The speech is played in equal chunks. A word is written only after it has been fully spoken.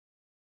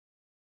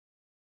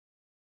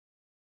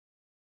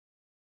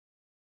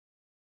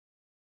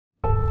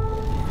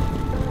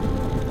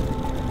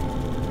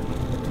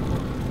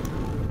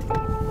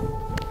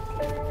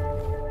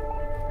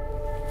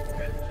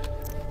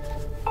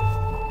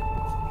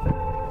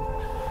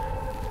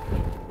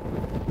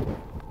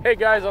Hey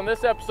guys, on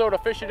this episode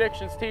of Fish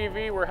Addictions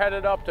TV, we're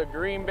headed up to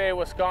Green Bay,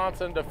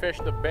 Wisconsin to fish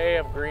the Bay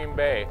of Green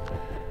Bay.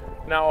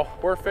 Now,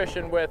 we're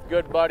fishing with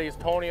good buddies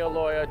Tony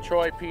Aloya,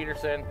 Troy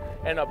Peterson,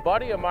 and a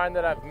buddy of mine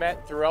that I've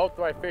met throughout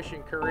my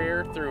fishing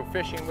career through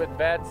Fishing with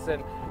Vets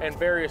and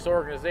various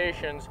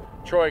organizations,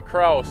 Troy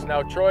Kraus.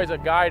 Now, Troy's a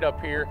guide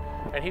up here,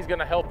 and he's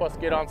gonna help us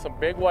get on some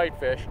big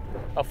whitefish.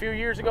 A few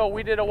years ago,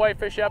 we did a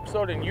whitefish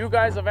episode, and you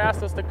guys have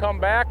asked us to come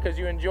back because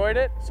you enjoyed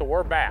it, so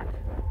we're back.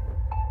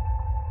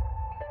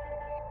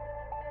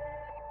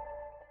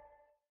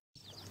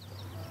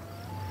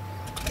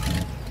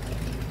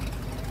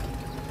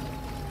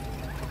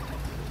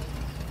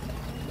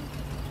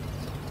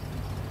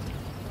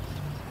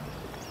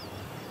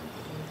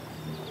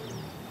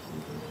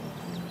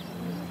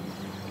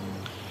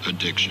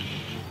 Addiction,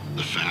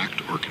 the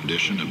fact or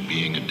condition of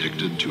being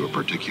addicted to a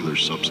particular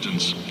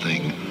substance,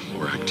 thing,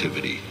 or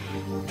activity.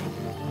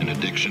 An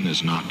addiction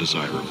is not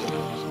desirable.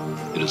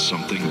 It is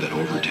something that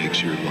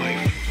overtakes your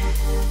life.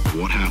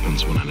 What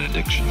happens when an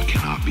addiction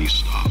cannot be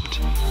stopped?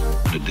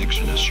 An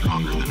addiction is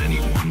stronger than any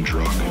one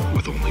drug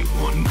with only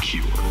one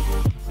cure.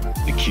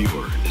 The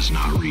cure is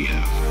not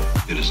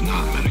rehab. It is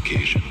not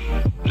medication.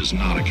 It is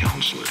not a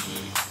counselor.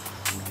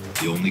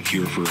 The only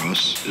cure for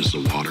us is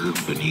the water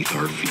beneath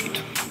our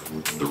feet,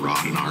 the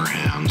rod in our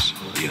hands,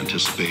 the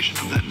anticipation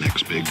of that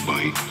next big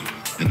bite,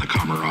 and the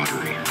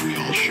camaraderie we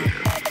all share.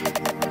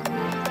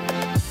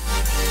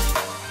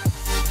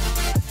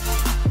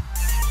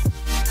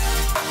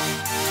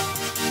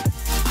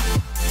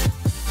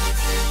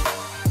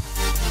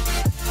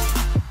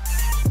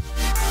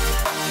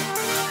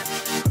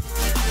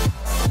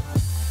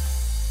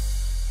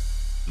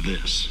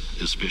 This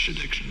is Fish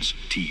Addictions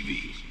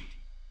TV.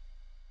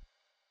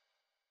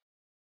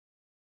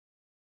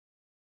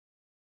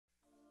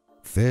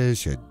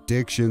 Fish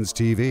Addictions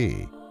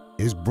TV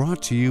is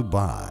brought to you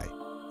by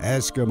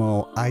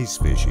Eskimo Ice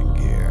Fishing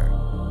Gear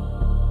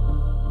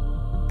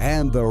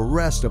and the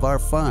rest of our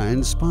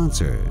fine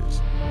sponsors.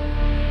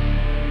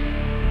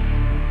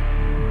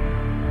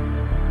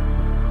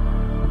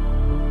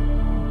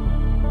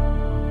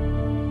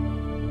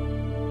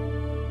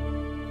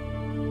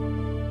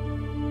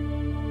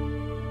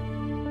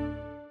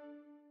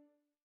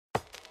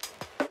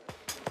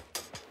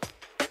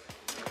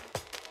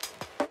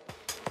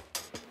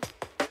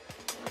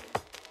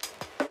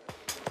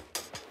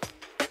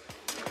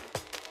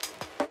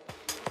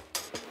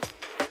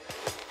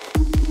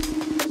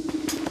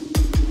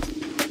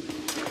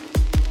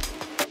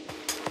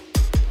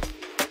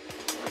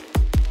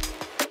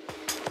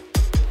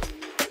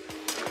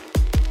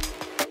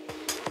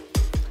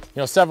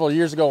 You know, several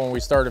years ago when we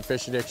started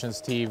Fish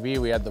Addictions TV,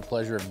 we had the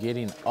pleasure of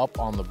getting up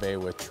on the bay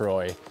with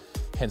Troy.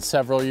 And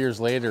several years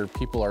later,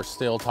 people are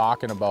still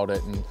talking about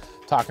it and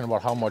talking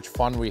about how much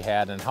fun we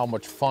had and how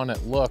much fun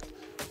it looked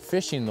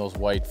fishing those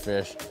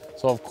whitefish.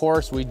 So of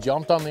course, we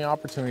jumped on the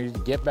opportunity to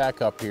get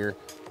back up here,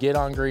 get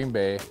on Green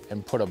Bay,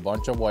 and put a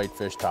bunch of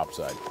whitefish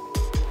topside.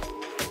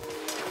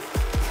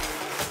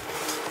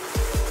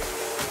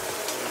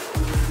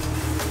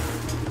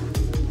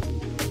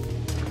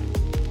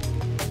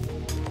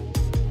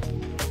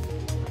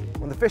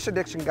 Fish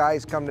addiction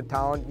guys come to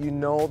town, you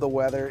know the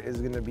weather is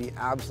going to be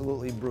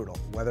absolutely brutal.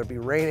 Whether it be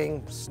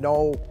raining,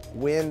 snow,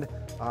 wind,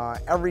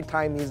 every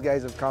time these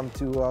guys have come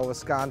to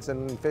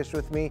Wisconsin and fished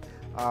with me,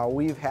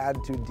 we've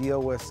had to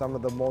deal with some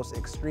of the most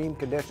extreme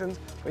conditions.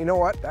 But you know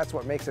what? That's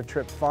what makes a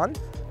trip fun.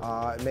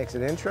 It makes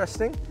it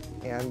interesting,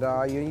 and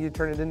you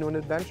turn it into an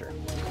adventure.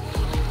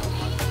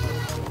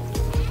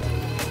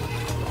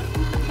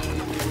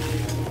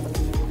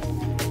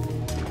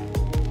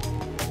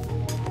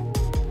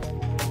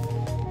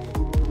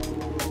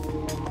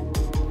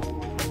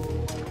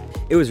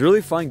 It was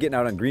really fun getting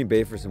out on Green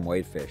Bay for some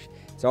whitefish.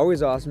 It's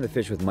always awesome to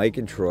fish with Mike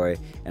and Troy,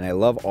 and I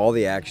love all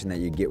the action that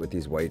you get with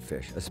these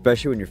whitefish,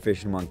 especially when you're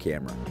fishing them on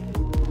camera.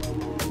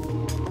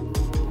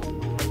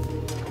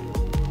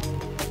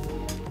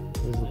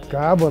 There's a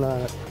goblin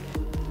on it.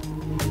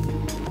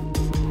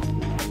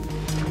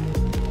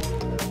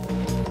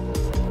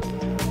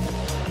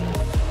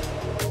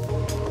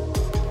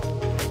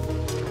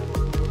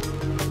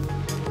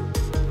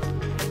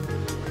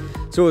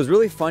 So it was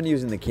really fun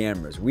using the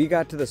cameras. We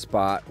got to the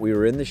spot, we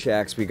were in the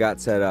shacks, we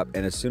got set up,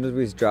 and as soon as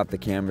we dropped the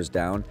cameras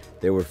down,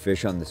 there were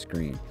fish on the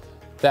screen.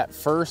 That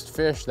first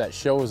fish that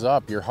shows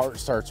up, your heart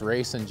starts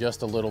racing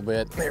just a little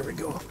bit. There we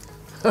go.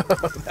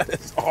 That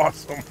is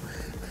awesome.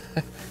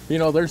 You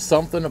know, there's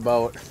something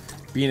about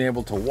being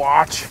able to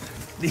watch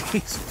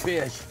these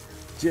fish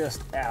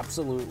just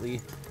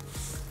absolutely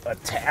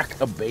attack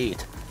a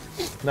bait.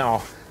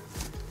 Now,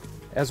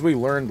 as we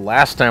learned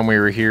last time we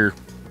were here,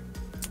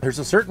 there's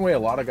a certain way a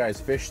lot of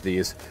guys fish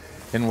these,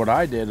 and what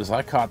I did is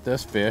I caught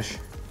this fish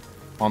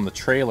on the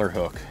trailer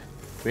hook.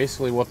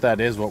 Basically what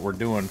that is, what we're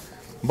doing,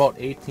 about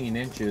 18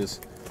 inches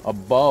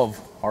above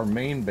our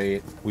main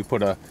bait, we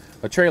put a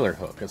trailer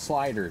hook, a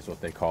slider is what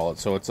they call it.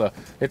 So it's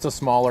a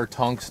smaller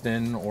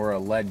tungsten or a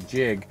lead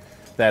jig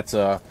that's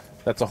a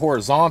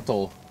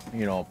horizontal,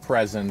 you know,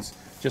 presence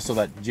just so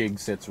that jig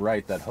sits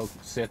right, that hook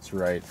sits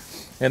right.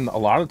 And a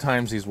lot of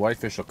times these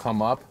whitefish will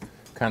come up,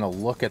 kind of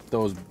look at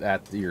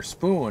your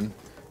spoon,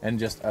 and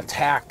just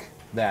attack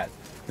that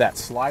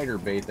slider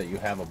bait that you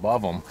have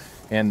above them.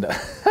 And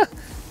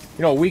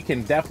you know, we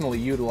can definitely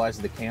utilize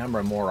the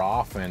camera more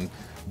often,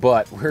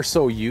 but we're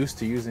so used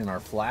to using our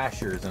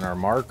flashers and our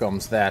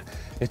Markhams that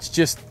it's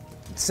just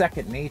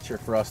second nature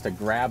for us to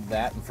grab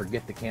that and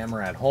forget the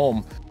camera at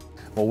home.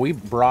 Well, we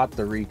brought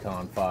the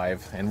Recon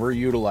 5 and we're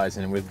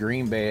utilizing it. With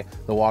Green Bay,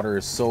 the water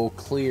is so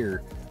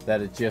clear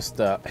that it just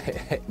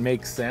it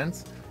makes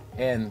sense,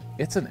 and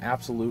it's an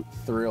absolute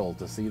thrill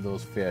to see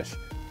those fish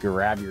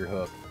grab your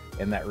hook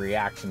and that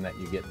reaction that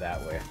you get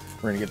that way.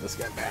 We're gonna get this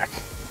guy back.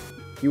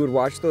 You would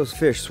watch those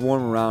fish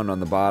swarm around on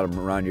the bottom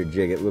around your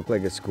jig. It looked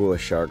like a school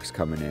of sharks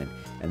coming in.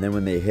 And then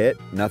when they hit,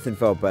 nothing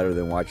felt better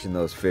than watching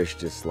those fish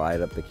just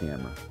slide up the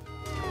camera.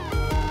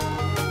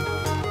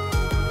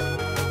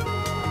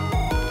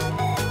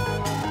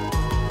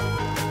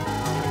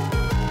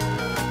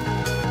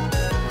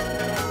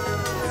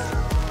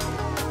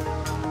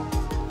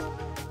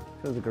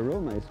 Feels like a real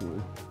nice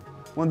one.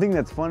 One thing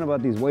that's fun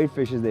about these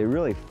whitefish is they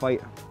really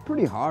fight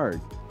pretty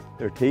hard.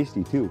 They're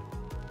tasty too.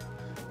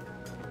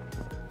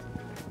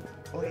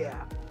 Oh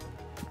yeah.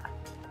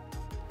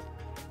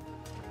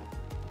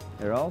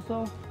 They're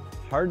also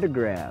hard to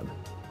grab.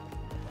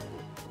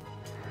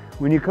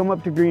 When you come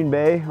up to Green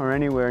Bay or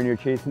anywhere and you're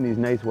chasing these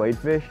nice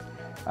whitefish,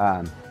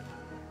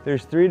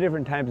 there's 3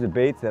 different types of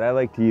baits that I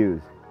like to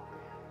use.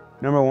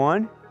 Number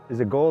 1 is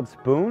a gold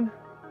spoon.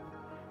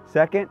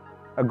 Second,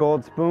 a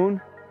gold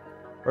spoon.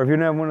 Or if you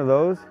don't have one of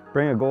those,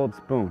 bring a gold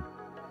spoon.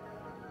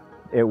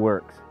 It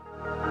works.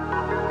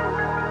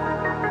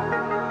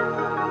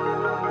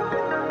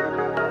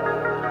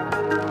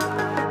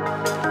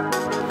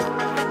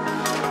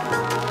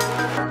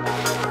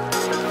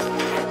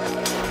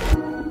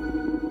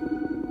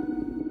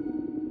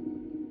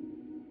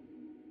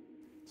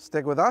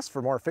 Stick with us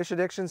for more Fish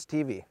Addictions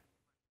TV.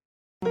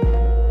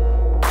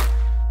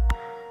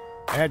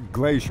 At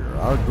Glacier,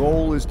 our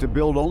goal is to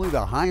build only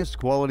the highest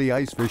quality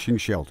ice fishing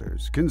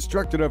shelters,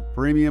 constructed of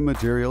premium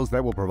materials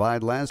that will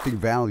provide lasting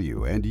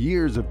value and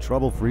years of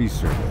trouble-free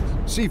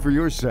service. See for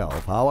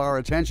yourself how our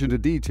attention to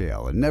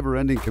detail and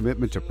never-ending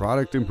commitment to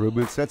product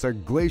improvement sets a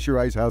Glacier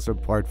Ice House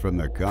apart from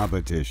the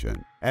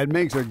competition and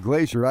makes a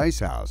Glacier Ice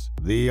House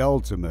the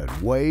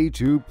ultimate way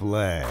to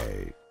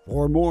play.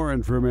 For more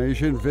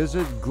information,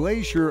 visit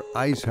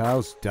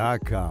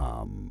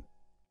glacierIcehouse.com.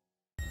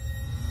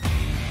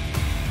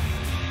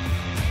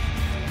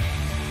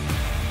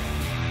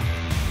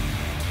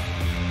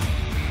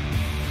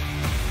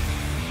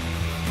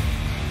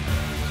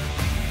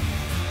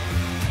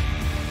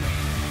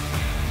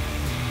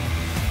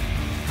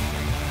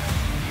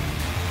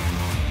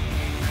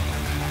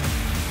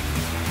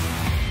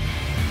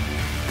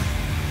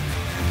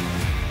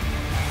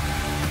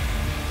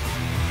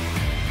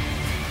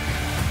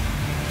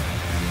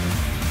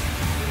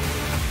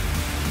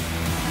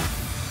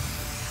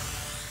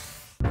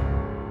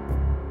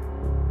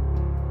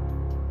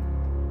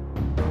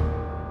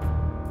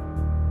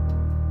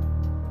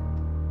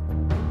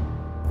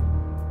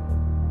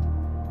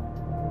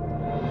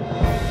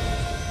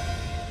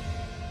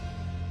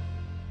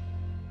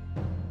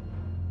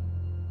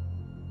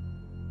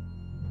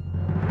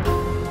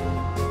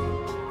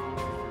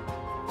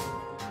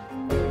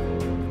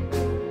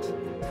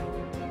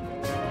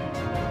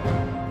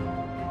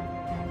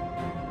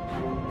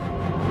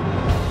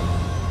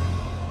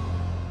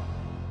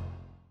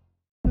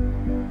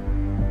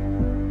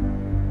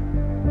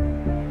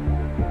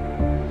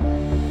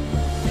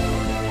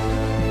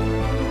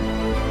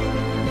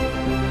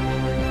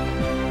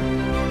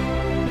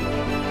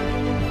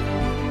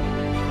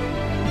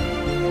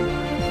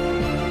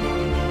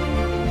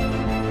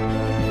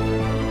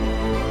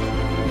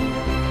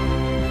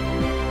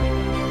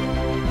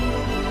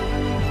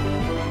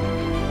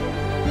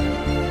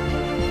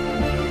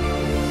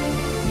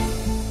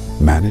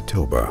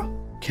 Manitoba,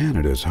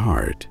 Canada's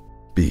heart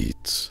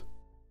beats.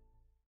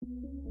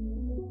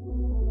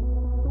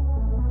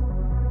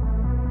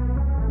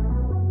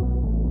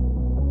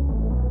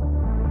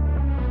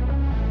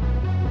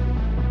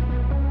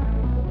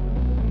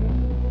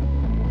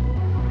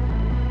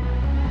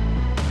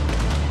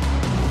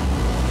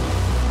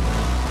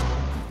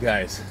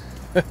 Guys,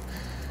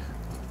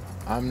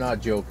 I'm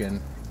not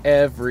joking.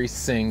 Every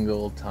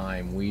single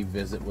time we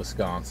visit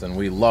Wisconsin,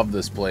 we love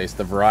this place,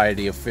 the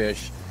variety of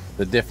fish,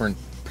 the different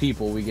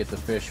people we get to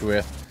fish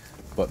with,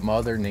 but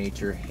Mother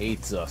Nature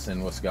hates us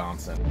in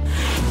Wisconsin.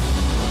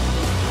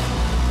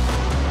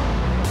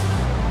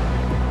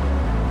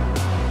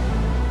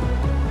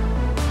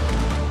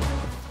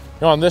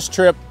 Now, on this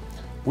trip,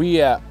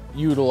 we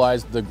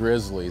utilized the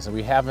grizzlies, and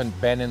we haven't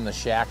been in the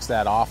shacks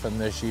that often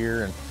this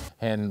year,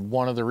 And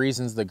one of the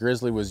reasons the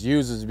grizzly was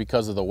used is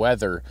because of the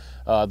weather.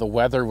 The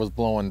weather was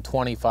blowing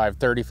 25,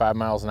 35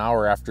 miles an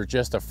hour after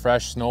just a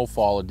fresh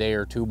snowfall a day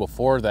or two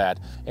before that.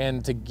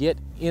 And to get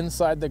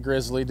inside the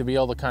grizzly, to be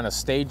able to kind of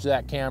stage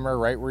that camera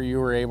right where you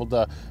were able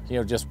to, you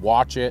know, just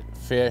watch it,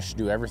 fish,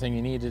 do everything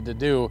you needed to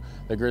do,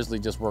 the grizzly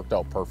just worked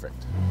out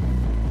perfect.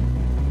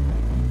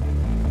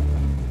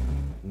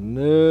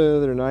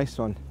 Another nice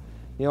one.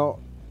 You know,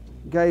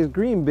 guys,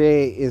 Green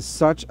Bay is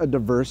such a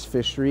diverse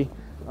fishery.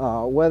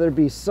 Whether it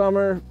be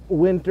summer,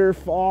 winter,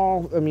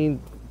 fall, I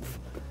mean,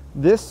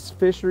 this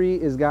fishery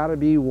has got to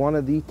be one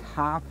of the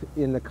top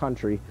in the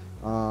country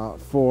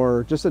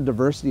for just a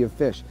diversity of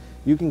fish.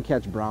 You can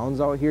catch browns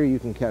out here, you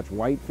can catch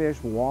whitefish,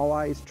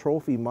 walleyes,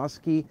 trophy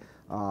muskie.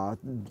 You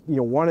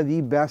know, one of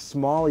the best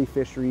smallie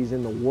fisheries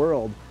in the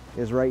world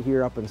is right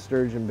here up in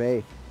Sturgeon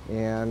Bay.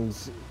 And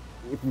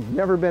if you've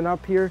never been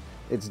up here,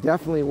 it's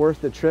definitely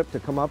worth the trip to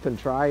come up and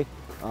try.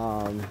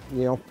 You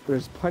know,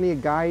 there's plenty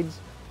of guides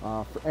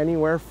for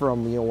anywhere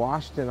from, you know,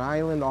 Washington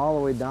Island all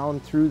the way down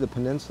through the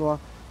peninsula.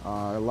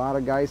 A lot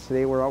of guys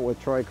today were out with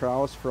Troy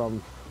Krause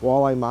from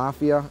Walleye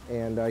Mafia,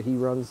 and he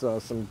runs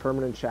some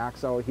permanent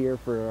shacks out here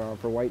for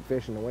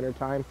whitefish in the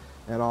wintertime,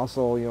 and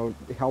also, you know,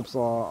 helps a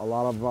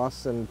lot of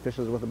us and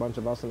fishes with a bunch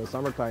of us in the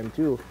summertime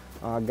too,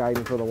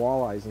 guiding for the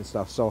walleyes and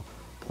stuff. So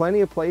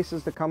plenty of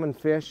places to come and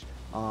fish,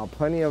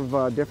 plenty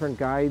of different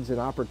guides and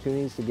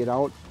opportunities to get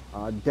out.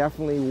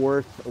 Definitely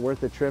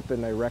worth the trip,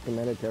 and I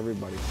recommend it to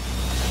everybody.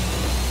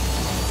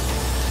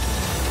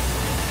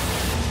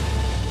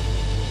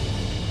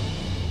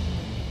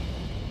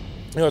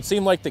 You know, it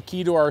seemed like the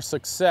key to our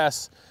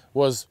success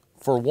was,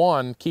 for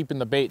one, keeping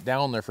the bait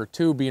down there, for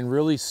two, being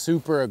really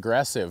super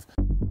aggressive.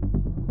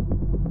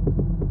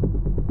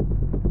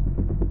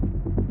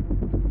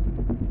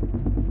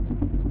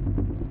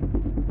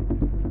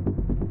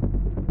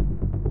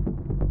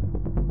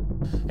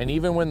 And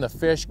even when the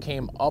fish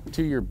came up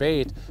to your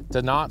bait,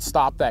 to not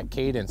stop that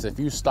cadence. If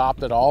you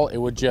stopped at all, it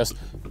would just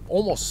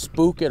almost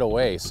spook it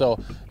away. So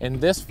in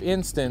this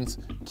instance,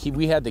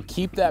 we had to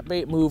keep that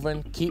bait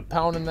moving, keep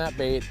pounding that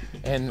bait,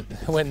 and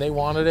when they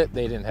wanted it,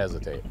 they didn't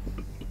hesitate.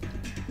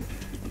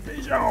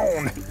 Fish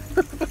on!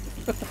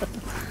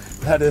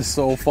 That is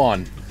so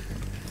fun.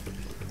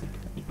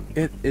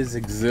 It is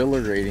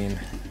exhilarating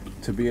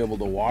to be able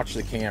to watch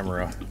the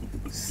camera,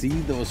 see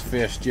those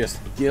fish just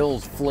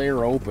gills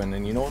flare open,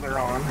 and you know they're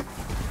on.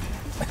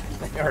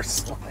 They are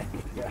slimy,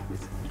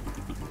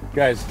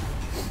 guys.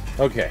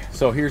 Okay,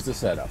 so here's the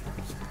setup.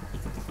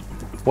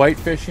 White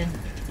fishing,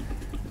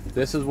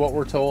 this is what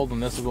we're told,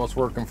 and this is what's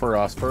working for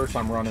us. First,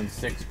 I'm running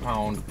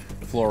 6-pound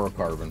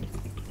fluorocarbon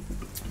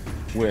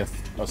with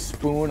a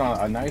spoon,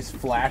 a nice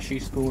flashy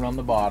spoon on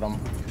the bottom,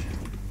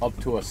 up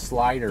to a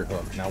slider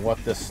hook. Now what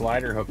this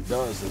slider hook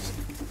does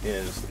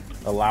is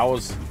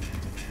allows,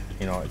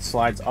 you know, it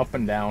slides up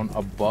and down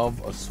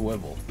above a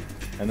swivel,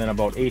 and then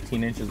about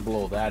 18 inches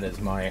below that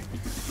is my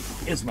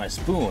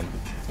spoon.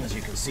 As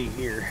you can see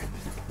here,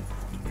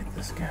 get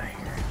this guy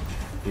here.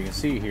 You can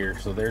see here,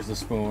 so there's the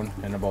spoon,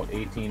 and about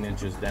 18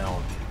 inches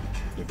down,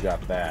 we've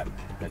got that.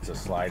 It's a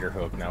slider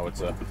hook. Now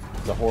it's a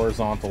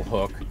horizontal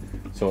hook,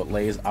 so it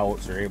lays out,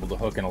 so you're able to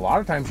hook. And a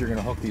lot of times you're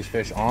going to hook these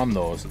fish on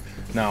those.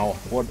 Now,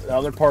 what the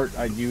other part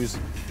I'd use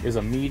is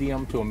a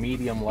medium to a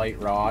medium light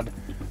rod.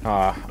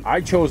 I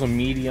chose a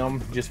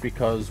medium just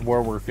because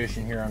where we're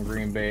fishing here on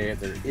Green Bay,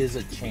 there is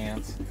a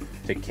chance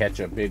to catch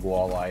a big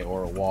walleye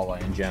or a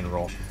walleye in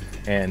general,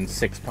 and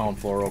 6-pound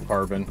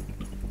fluorocarbon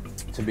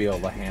to be able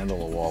to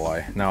handle a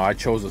walleye. Now I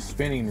chose a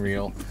spinning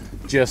reel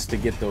just to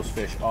get those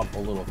fish up a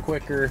little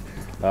quicker,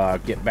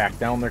 get back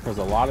down there, because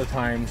a lot of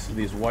times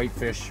these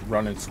whitefish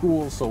run in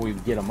schools, so we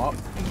get them up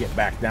and get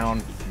back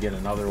down, get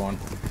another one.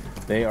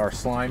 They are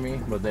slimy,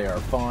 but they are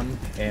fun,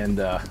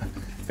 and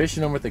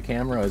fishing them with the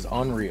camera is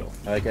unreal.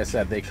 Like I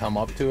said, they come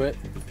up to it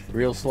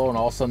real slow, and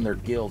all of a sudden their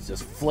gills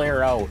just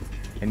flare out,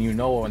 and you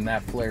know when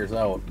that flares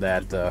out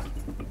that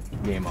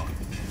game on.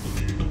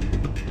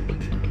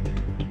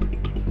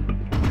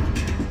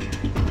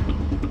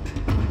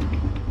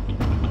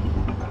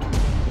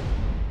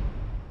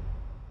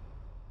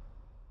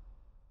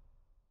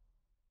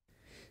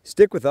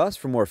 Stick with us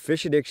for more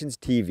Fish Addictions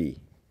TV.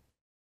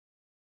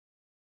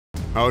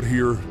 Out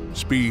here,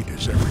 speed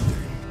is everything.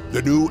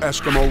 The new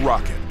Eskimo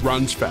rocket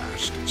runs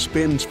fast,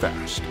 spins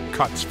fast,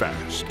 cuts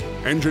fast.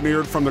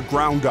 Engineered from the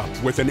ground up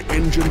with an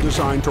engine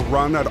designed to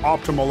run at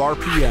optimal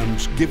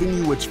RPMs, giving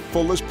you its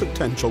fullest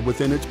potential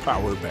within its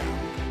power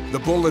band. The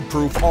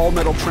bulletproof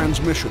all-metal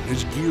transmission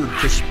is geared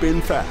to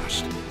spin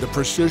fast. The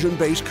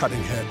precision-based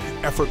cutting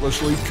head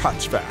effortlessly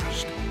cuts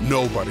fast.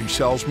 Nobody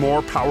sells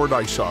more powered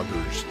ice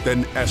augers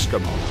than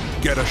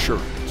Eskimo. Get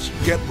assurance,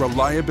 get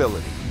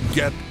reliability,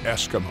 get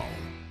Eskimo.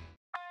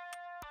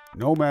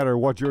 No matter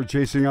what you're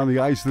chasing on the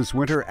ice this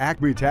winter,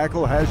 Acme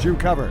Tackle has you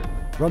covered.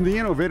 From the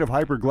innovative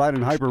Hyperglide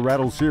and Hyper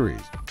Rattle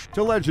series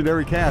to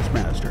legendary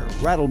Castmaster,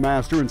 Rattle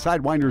Master, and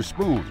Sidewinder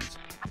spoons,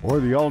 or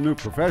the all-new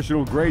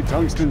professional grade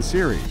tungsten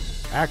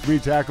series, Acme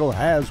Tackle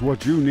has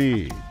what you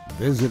need.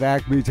 Visit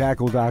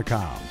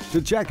acmetackle.com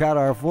to check out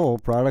our full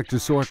product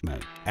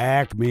assortment.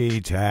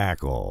 Acme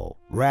Tackle.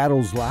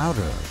 Rattles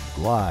louder,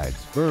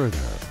 glides further,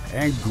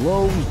 and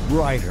glows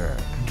brighter.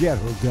 Get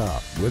hooked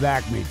up with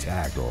Acme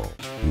Tackle.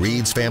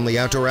 Reed's Family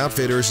Outdoor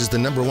Outfitters is the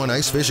 #1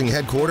 ice fishing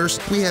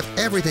headquarters. We have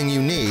everything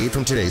you need,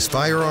 from today's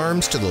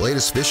firearms to the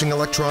latest fishing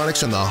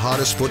electronics and the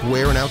hottest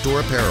footwear and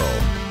outdoor apparel.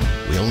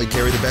 We only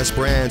carry the best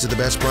brands at the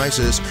best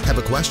prices. Have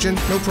a question?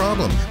 No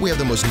problem. We have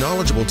the most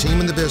knowledgeable team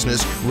in the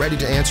business, ready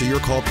to answer your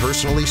call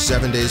personally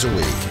 7 days a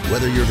week.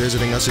 Whether you're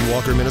visiting us in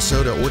Walker,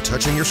 Minnesota, or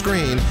touching your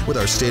screen, with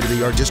our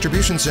state-of-the-art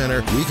distribution center,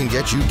 we can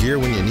get you gear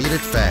when you need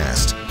it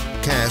fast.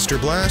 Cast or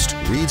blast,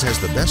 Reed's has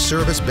the best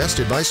service, best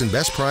advice, and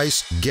best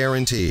price,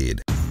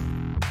 guaranteed.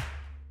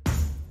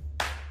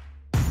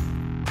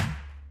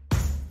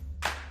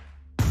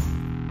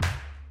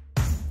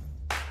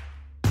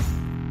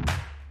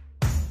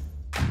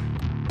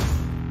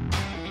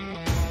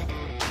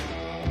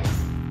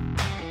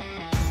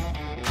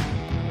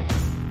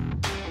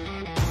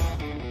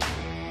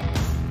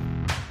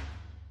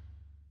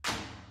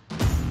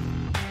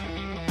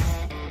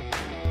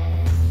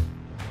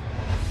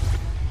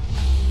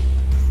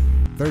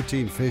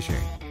 "13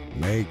 Fishing."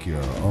 Make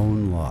your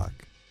own luck.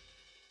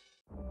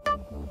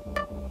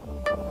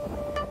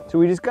 So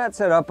we just got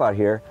set up out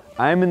here.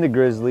 I'm in the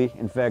Grizzly.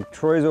 In fact,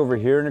 Troy's over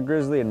here in a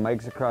Grizzly and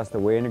Mike's across the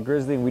way in a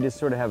Grizzly, and we just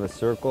sort of have a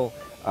circle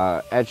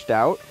etched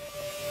out.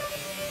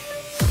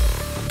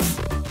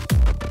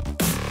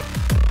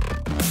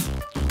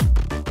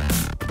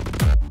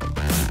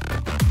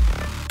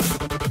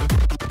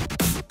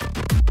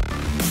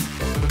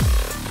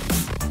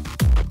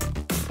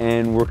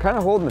 And we're kind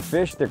of holding the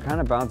fish. They're kind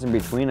of bouncing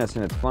between us,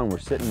 and it's fun. We're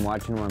sitting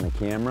watching them on the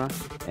camera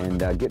and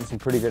getting some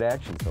pretty good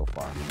action so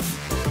far.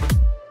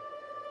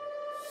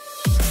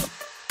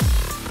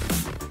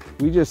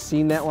 We just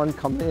seen that one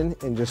come in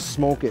and just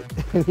smoke it.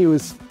 And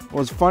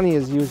what's funny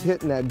is he was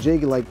hitting that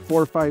jig like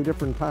 4 or 5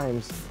 different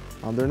times.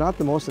 They're not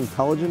the most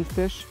intelligent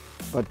fish,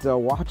 but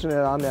watching it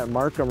on that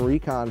Markham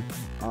Recon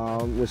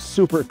was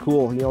super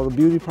cool. You know, the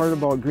beauty part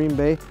about Green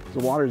Bay is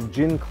the water's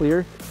gin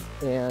clear,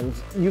 and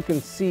you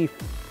can see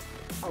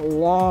a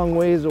long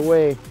ways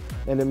away,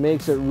 and it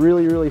makes it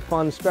really, really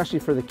fun, especially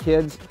for the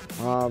kids.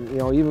 You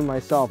know, even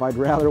myself, I'd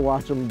rather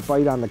watch them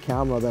bite on the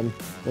camera than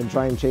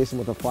try and chase them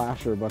with a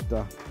flasher, but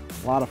a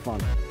lot of fun.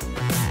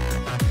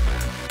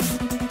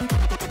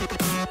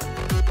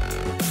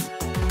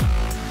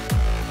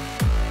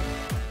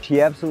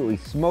 She absolutely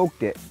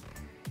smoked it.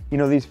 You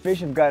know, these fish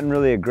have gotten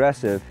really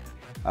aggressive.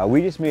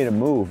 We just made a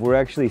move. We're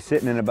actually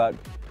sitting in about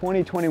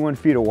 20-21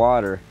 feet of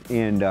water,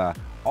 and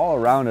all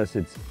around us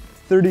it's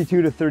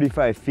 32 to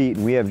 35 feet,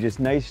 and we have just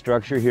nice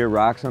structure here,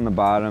 rocks on the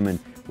bottom, and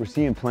we're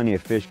seeing plenty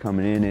of fish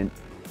coming in, and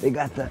they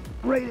got the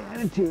right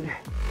attitude.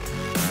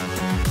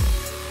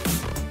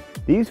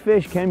 These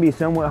fish can be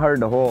somewhat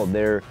hard to hold.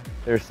 They're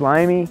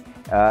slimy,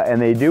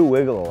 and they do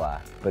wiggle a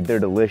lot, but they're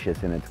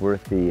delicious, and it's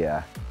worth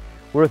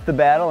the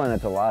battle, and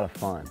it's a lot of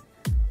fun.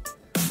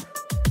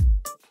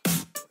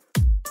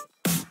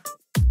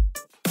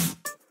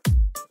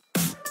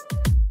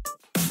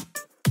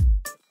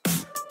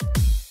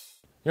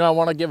 You know, I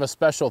want to give a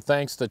special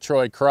thanks to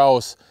Troy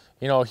Kraus.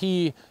 You know,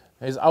 he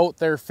is out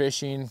there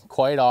fishing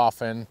quite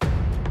often.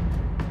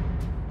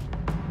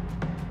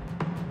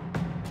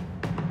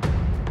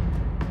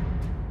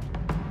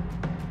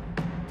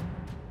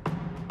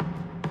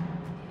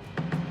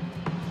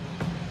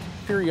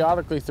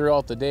 Periodically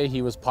throughout the day,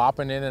 he was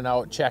popping in and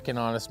out, checking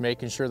on us,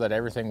 making sure that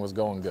everything was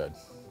going good.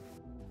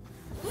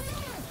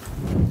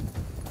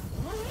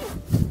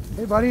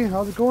 Hey buddy,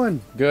 how's it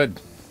going? Good.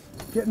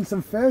 Getting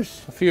some fish?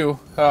 A few.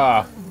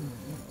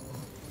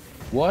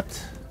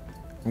 What?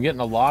 I'm getting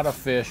a lot of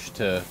fish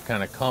to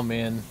kind of come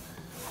in,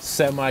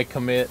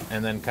 semi-commit,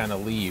 and then kind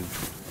of leave.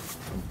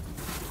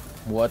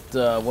 What's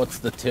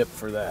the tip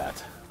for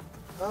that?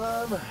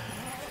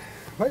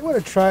 Might want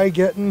to try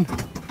getting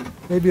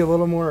maybe a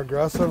little more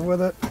aggressive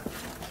with it.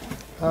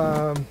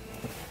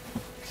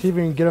 See if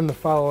we can get them to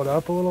follow it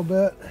up a little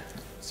bit.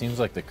 Seems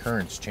like the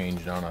current's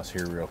changed on us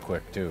here real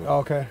quick too.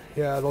 Okay,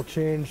 yeah, it'll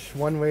change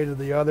one way to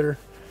the other.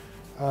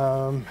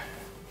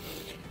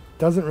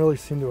 Doesn't really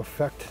seem to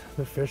affect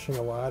the fishing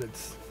a lot.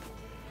 It's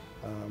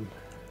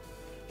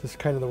just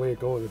kind of the way it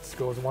goes. It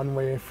goes one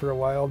way for a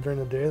while during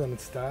the day, then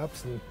it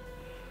stops and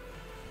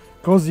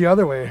goes the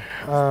other way.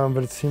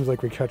 But it seems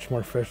like we catch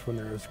more fish when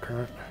there is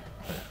current.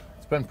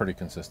 It's been pretty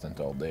consistent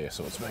all day,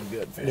 so it's been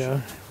good fishing.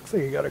 Yeah, looks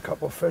like you got a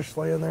couple fish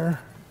laying there.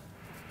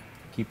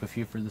 Keep a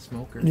few for the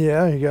smoker.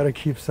 Yeah, you got to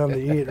keep some to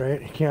eat,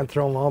 right? You can't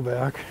throw them all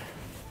back.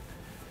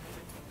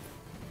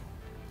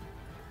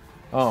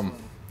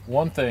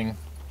 One thing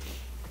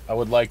I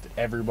would like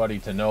everybody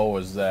to know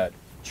is that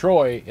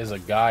Troy is a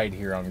guide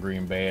here on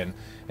Green Bay,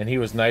 and he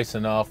was nice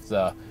enough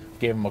to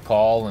give him a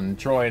call. And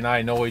Troy and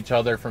I know each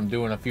other from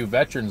doing a few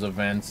veterans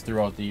events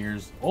throughout the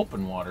years,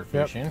 open water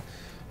fishing. Yep.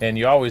 And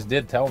you always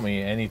did tell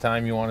me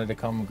anytime you wanted to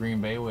come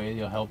Green Bay way,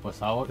 you'll help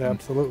us out.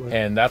 Absolutely.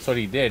 And that's what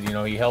he did. You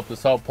know, he helped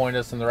us out, point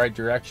us in the right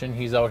direction.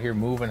 He's out here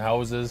moving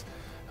houses.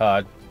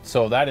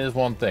 So that is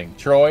one thing.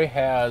 Troy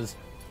has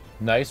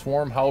nice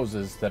warm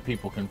houses that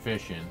people can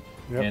fish in.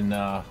 Yep. And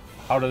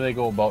How do they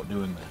go about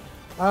doing that?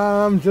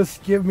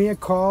 Just give me a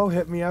call,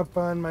 hit me up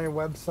on my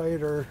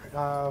website or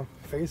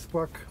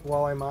Facebook,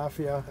 Walleye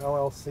Mafia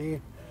LLC.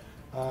 You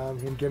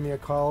can give me a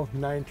call,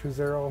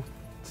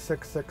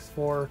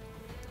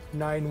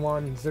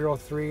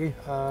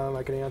 920-664-9103.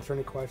 I can answer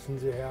any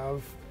questions you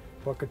have,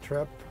 book a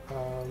trip,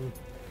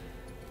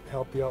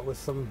 help you out with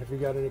some, if you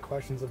got any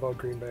questions about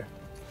Green Bay.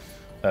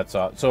 That's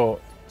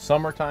so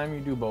summertime you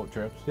do boat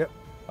trips? Yep.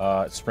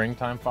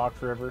 Springtime Fox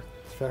River?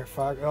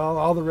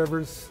 All the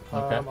rivers,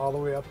 Okay. all the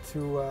way up to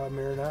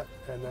Marinette,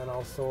 and then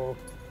also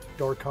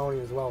Door County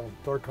as well.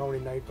 Door County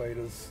Nightbite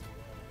is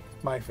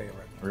my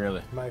favorite.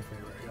 Really? My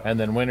favorite, yeah. And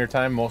then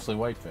wintertime, mostly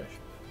whitefish?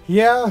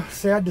 Yeah,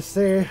 sad to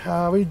say.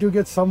 We do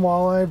get some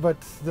walleye, but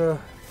the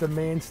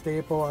main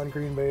staple on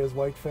Green Bay is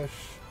whitefish.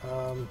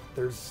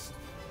 There's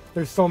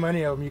so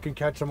many of them. You can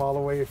catch them all the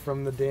way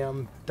from the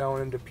dam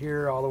down into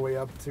Pier, all the way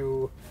up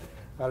to,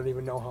 I don't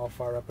even know how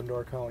far up in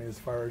Door County, as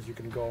far as you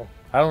can go.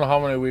 I don't know how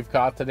many we've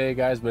caught today,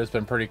 guys, but it's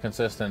been pretty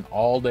consistent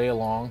all day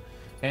long.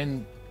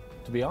 And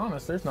to be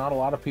honest, there's not a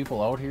lot of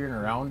people out here and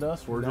around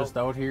us. We're just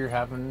out here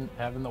having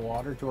the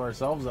water to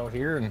ourselves out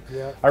here, and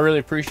yeah. I really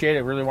appreciate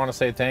it. Really want to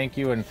say thank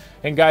you. And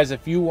guys,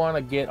 if you want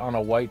to get on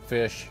a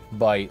whitefish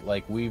bite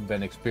like we've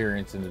been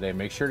experiencing today,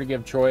 make sure to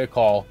give Troy a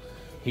call.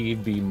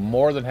 He'd be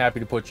more than happy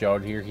to put you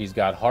out here. He's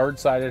got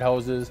hard-sided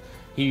houses.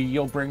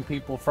 You'll bring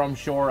people from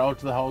shore out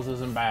to the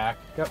houses and back.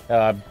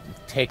 Yep.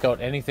 Take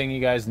out anything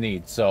you guys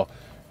need. So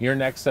your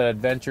next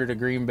adventure to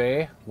Green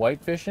Bay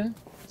white fishing,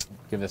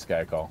 give this guy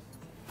a call.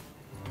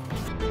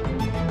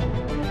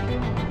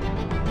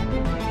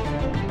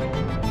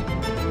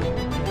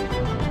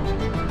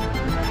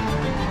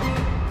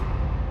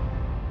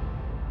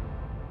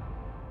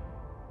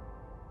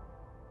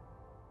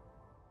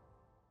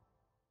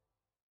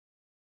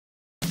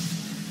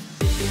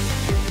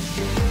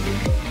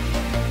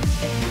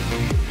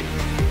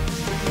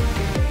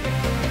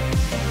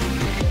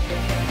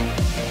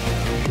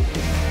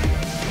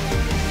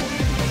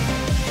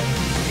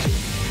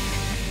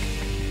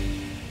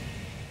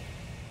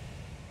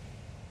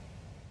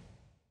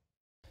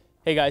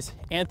 Hey guys,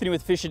 Anthony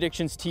with Fish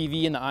Addictions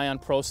TV and the Ion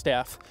Pro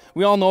staff.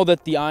 We all know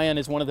that the Ion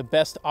is one of the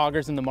best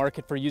augers in the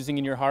market for using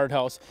in your hard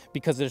house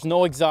because there's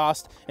no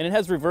exhaust and it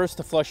has reverse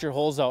to flush your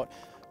holes out.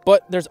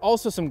 But there's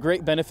also some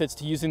great benefits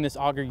to using this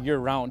auger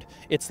year-round.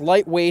 It's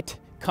lightweight,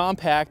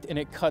 compact, and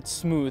it cuts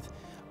smooth.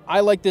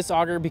 I like this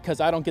auger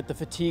because I don't get the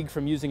fatigue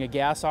from using a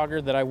gas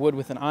auger that I would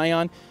with an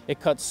Ion.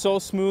 It cuts so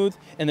smooth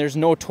and there's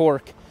no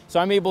torque. So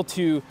I'm able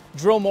to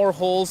drill more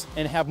holes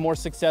and have more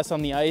success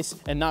on the ice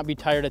and not be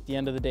tired at the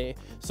end of the day.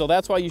 So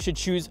that's why you should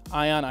choose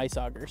Ion ice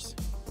augers.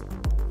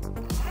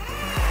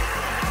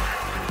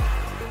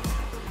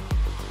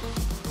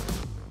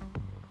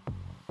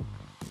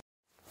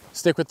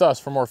 Stick with us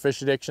for more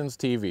Fish Addictions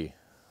TV.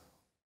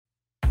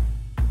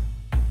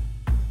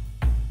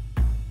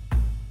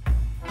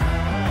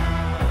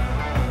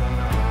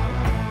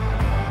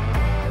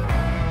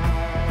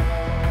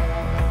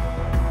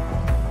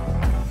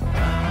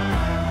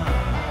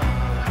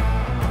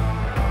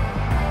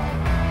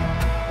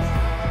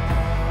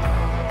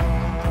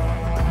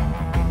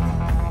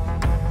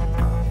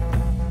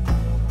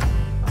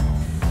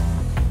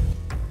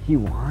 He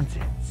wants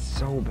it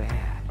so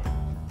bad.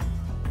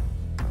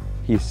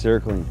 He's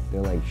circling.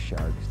 They're like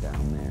sharks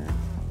down there.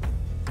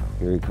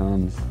 Here he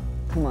comes.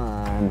 Come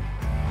on.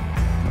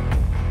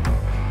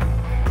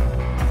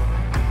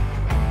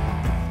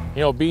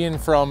 You know, being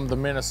from the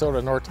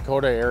Minnesota, North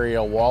Dakota area,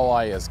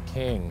 walleye is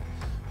king.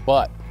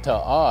 But to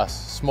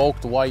us,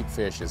 smoked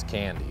whitefish is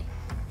candy.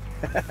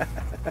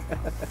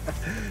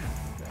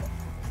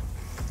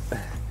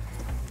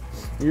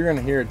 You're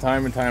gonna hear it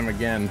time and time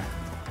again.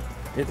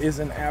 It is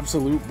an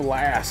absolute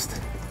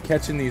blast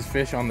catching these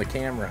fish on the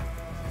camera.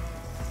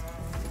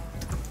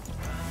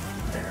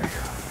 There we go.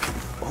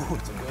 Oh,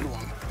 it's a good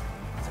one.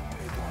 It's a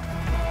big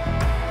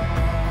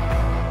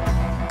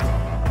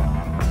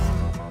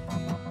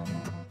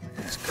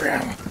one. Just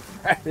grab him.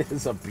 That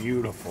is a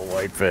beautiful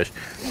whitefish.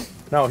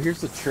 Now, here's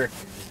the trick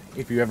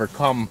if you ever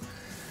come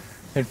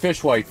and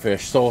fish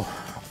whitefish. So,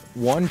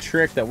 one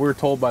trick that we're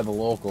told by the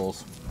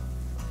locals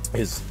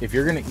is if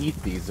you're gonna eat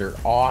these, they're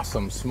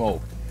awesome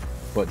smoked,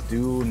 but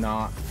do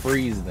not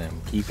freeze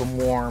them. Keep them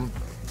warm,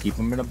 keep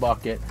them in a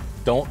bucket,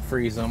 don't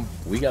freeze them.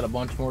 We got a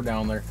bunch more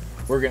down there.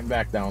 We're getting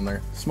back down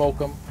there. Smoke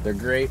them, they're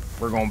great,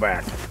 we're going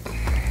back.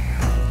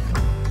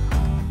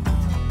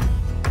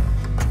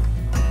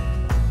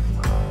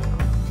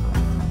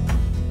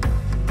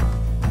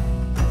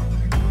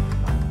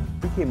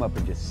 He came up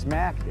and just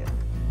smacked it.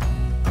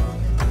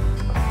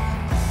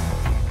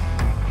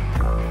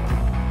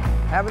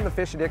 Having the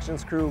Fish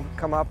Addictions crew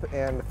come up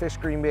and fish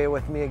Green Bay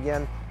with me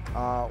again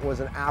was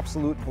an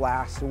absolute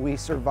blast. We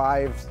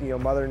survived,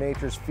 Mother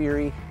Nature's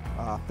fury,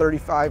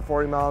 35,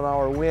 40 mile an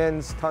hour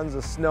winds, tons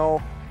of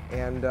snow,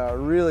 and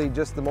really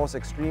just the most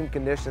extreme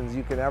conditions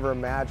you can ever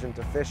imagine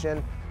to fish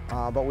in.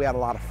 But we had a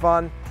lot of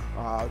fun,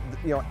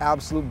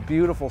 absolute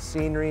beautiful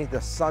scenery.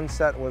 The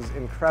sunset was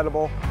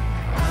incredible.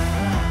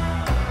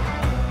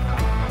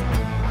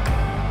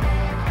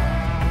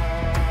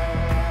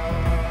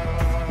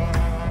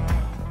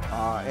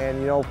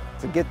 know,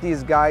 to get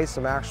these guys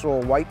some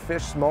actual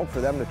whitefish smoke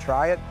for them to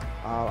try it,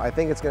 I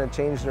think it's going to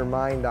change their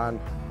mind on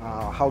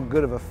how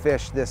good of a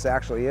fish this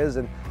actually is,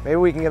 and maybe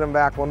we can get them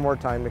back one more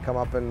time to come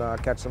up and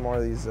catch some more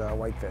of these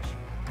whitefish.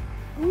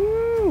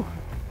 Woo!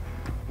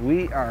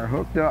 We are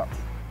hooked up.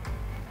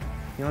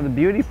 You know, the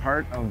beauty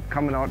part of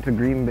coming out to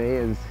Green Bay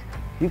is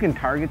you can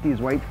target these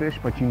whitefish,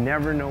 but you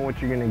never know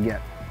what you're going to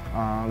get.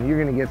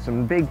 You're going to get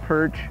some big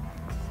perch,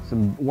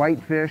 some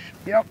whitefish,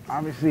 yep,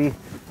 obviously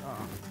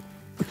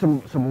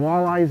some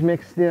walleyes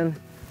mixed in.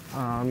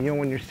 You know,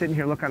 when you're sitting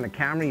here looking on the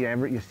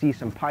camera, you see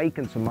some pike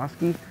and some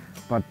muskie,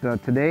 but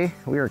today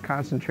we are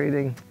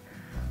concentrating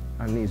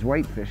on these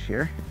whitefish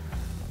here,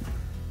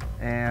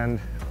 and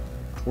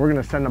we're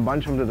gonna send a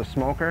bunch of them to the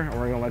smoker, and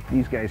we're gonna let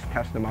these guys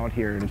test them out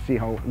here and see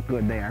how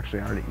good they actually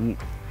are to eat.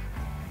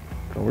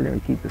 So we're gonna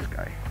keep this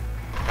guy.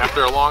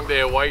 After a long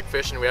day of white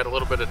fishing, we had a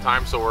little bit of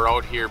time, so we're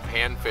out here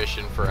pan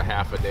fishing for a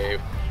half a day.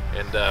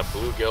 And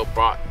Bluegill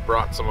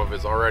brought some of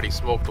his already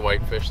smoked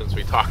whitefish, since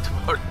we talked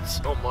about it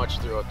so much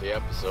throughout the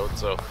episode.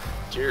 So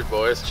cheers,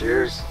 boys.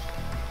 Cheers.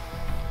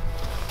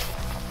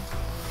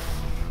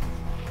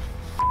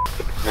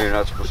 You're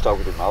not supposed to talk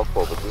with your mouth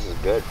full, but this is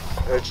good.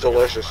 It's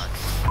delicious.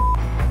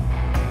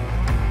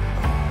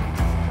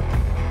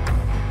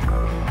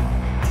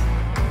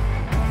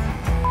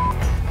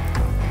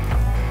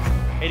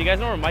 Hey, do you guys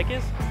know where Mike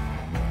is?